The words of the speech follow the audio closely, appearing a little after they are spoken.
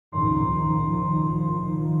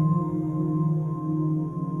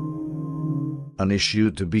an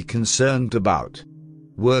issue to be concerned about.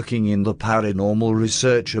 Working in the paranormal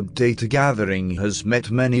research of data gathering has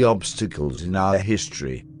met many obstacles in our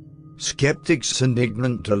history. Skeptics and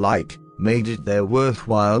ignorant alike made it their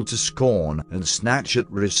worthwhile to scorn and snatch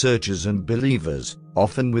at researchers and believers,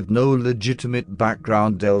 often with no legitimate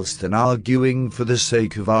background else than arguing for the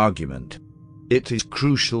sake of argument. It is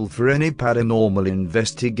crucial for any paranormal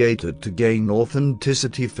investigator to gain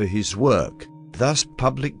authenticity for his work, thus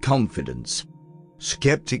public confidence.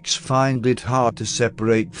 Skeptics find it hard to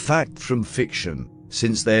separate fact from fiction,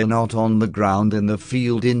 since they are not on the ground in the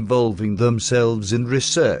field involving themselves in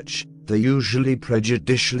research. They usually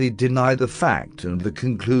prejudicially deny the fact and the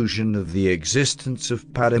conclusion of the existence of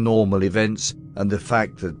paranormal events, and the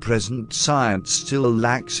fact that present science still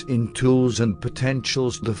lacks in tools and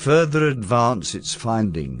potentials to further advance its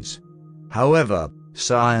findings. However,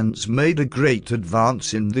 science made a great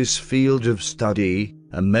advance in this field of study,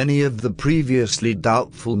 and many of the previously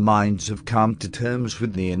doubtful minds have come to terms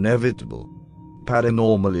with the inevitable.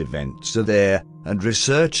 Paranormal events are there, and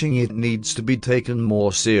researching it needs to be taken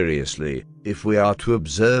more seriously, if we are to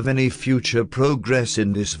observe any future progress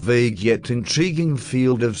in this vague yet intriguing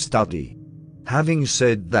field of study. Having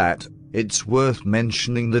said that, it's worth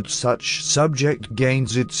mentioning that such subject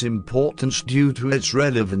gains its importance due to its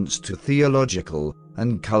relevance to theological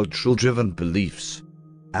and cultural-driven beliefs,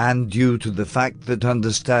 and due to the fact that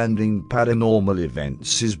understanding paranormal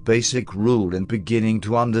events is basic rule in beginning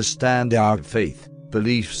to understand our faith,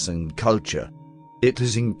 beliefs and culture. It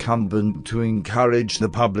is incumbent to encourage the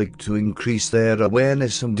public to increase their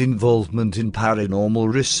awareness and involvement in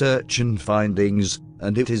paranormal research and findings,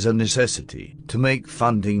 and it is a necessity to make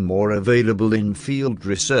funding more available in field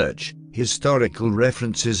research, historical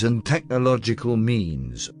references and technological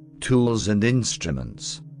means, tools and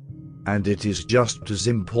instruments. And it is just as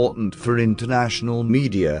important for international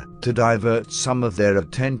media to divert some of their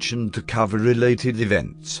attention to cover related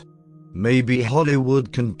events. Maybe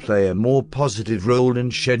Hollywood can play a more positive role in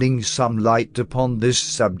shedding some light upon this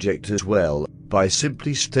subject as well, by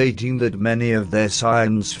simply stating that many of their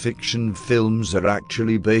science fiction films are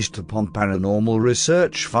actually based upon paranormal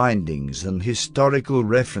research findings and historical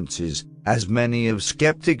references, as many of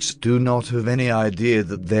skeptics do not have any idea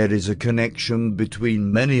that there is a connection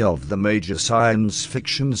between many of the major science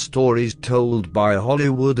fiction stories told by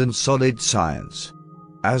Hollywood and solid science.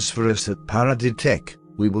 As for us at Paraditech,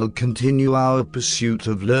 we will continue our pursuit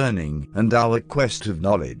of learning and our quest of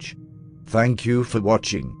knowledge. Thank you for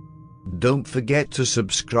watching. Don't forget to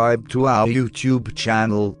subscribe to our YouTube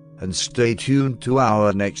channel, and stay tuned to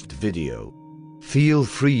our next video. Feel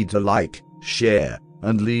free to like, share,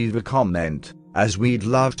 and leave a comment, as we'd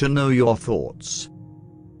love to know your thoughts.